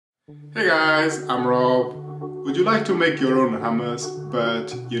Hey guys, I'm Rob. Would you like to make your own hummus,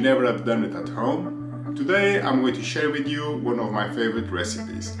 but you never have done it at home? Today I'm going to share with you one of my favorite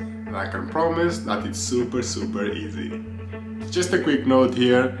recipes, and I can promise that it's super easy. Just a quick note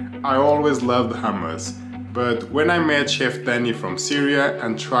here, I always loved hummus, but when I met Chef Dani from Syria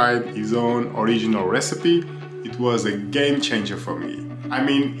and tried his own original recipe, it was a game changer for me. I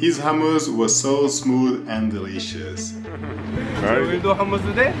mean, his hummus was so smooth and delicious. So we'll do hummus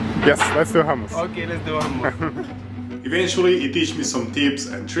today? Yes, let's do hummus. Okay, let's do hummus. Eventually, he teach me some tips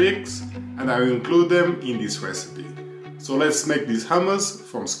and tricks, and I will include them in this recipe. So let's make this hummus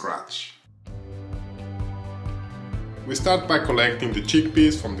from scratch. We start by collecting the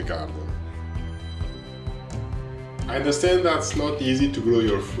chickpeas from the garden. I understand that's not easy to grow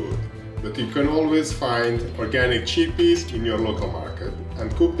your food, but you can always find organic chickpeas in your local market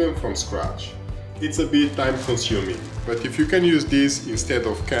and cook them from scratch. It's a bit time consuming, but if you can use this instead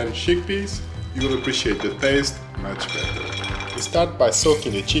of canned chickpeas, you will appreciate the taste much better. We start by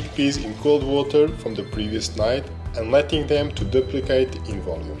soaking the chickpeas in cold water from the previous night and letting them to duplicate in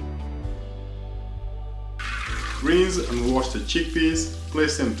volume. Rinse and wash the chickpeas,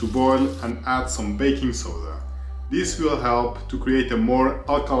 place them to boil and add some baking soda. This will help to create a more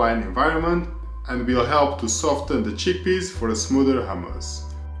alkaline environment and will help to soften the chickpeas for a smoother hummus.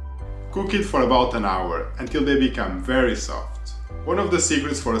 Cook it for about an hour until they become very soft. One of the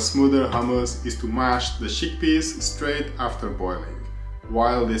secrets for a smoother hummus is to mash the chickpeas straight after boiling,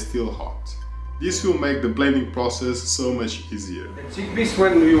 while they're still hot. This will make the blending process so much easier. The chickpeas,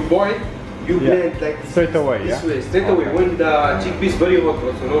 when you boil, you blend like this, straight away, this way, straight away. When the chickpeas very hot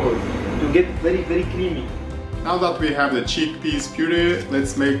also, to get very creamy. Now that we have the chickpeas puree,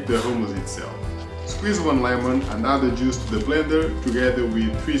 let's make the hummus itself. Squeeze one lemon and add the juice to the blender together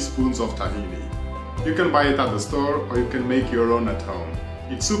with 3 spoons of tahini. You can buy it at the store or you can make your own at home.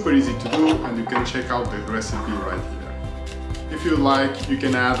 It's super easy to do and you can check out the recipe right here. If you like, you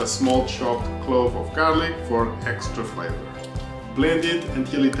can add a small chopped clove of garlic for extra flavor. Blend it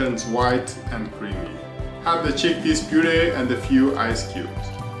until it turns white and creamy. Add the chickpeas puree and a few ice cubes.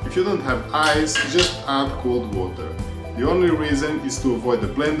 If you don't have ice, just add cold water. The only reason is to avoid the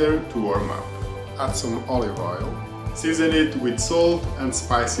blender to warm up. Add some olive oil. Season it with salt and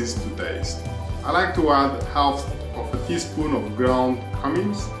spices to taste. I like to add half of a teaspoon of ground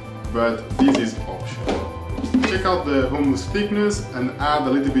Hummus, but this is optional. Check out the hummus thickness and add a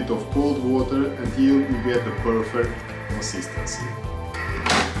little bit of cold water until you get the perfect consistency.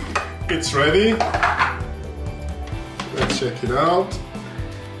 It's ready. Let's check it out.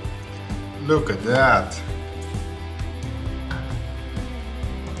 Look at that!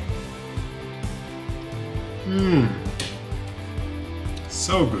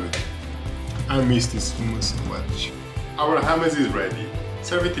 So good! I miss this hummus so much. Our hummus is ready.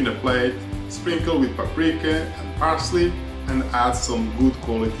 Serve it in a plate, sprinkle with paprika and parsley and add some good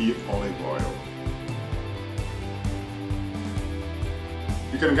quality olive oil.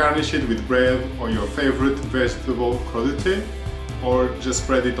 You can garnish it with bread or your favorite vegetable crudite, or just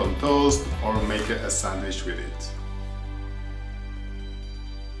spread it on toast or make a sandwich with it.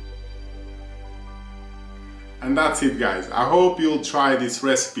 And that's it guys, I hope you'll try this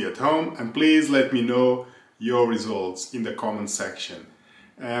recipe at home and please let me know your results in the comment section.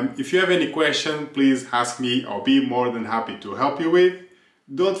 If you have any question, please ask me, I'll be more than happy to help you with.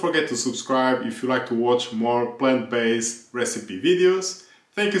 Don't forget to subscribe if you like to watch more plant-based recipe videos.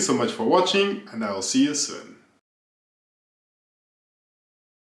 Thank you so much for watching and I will see you soon.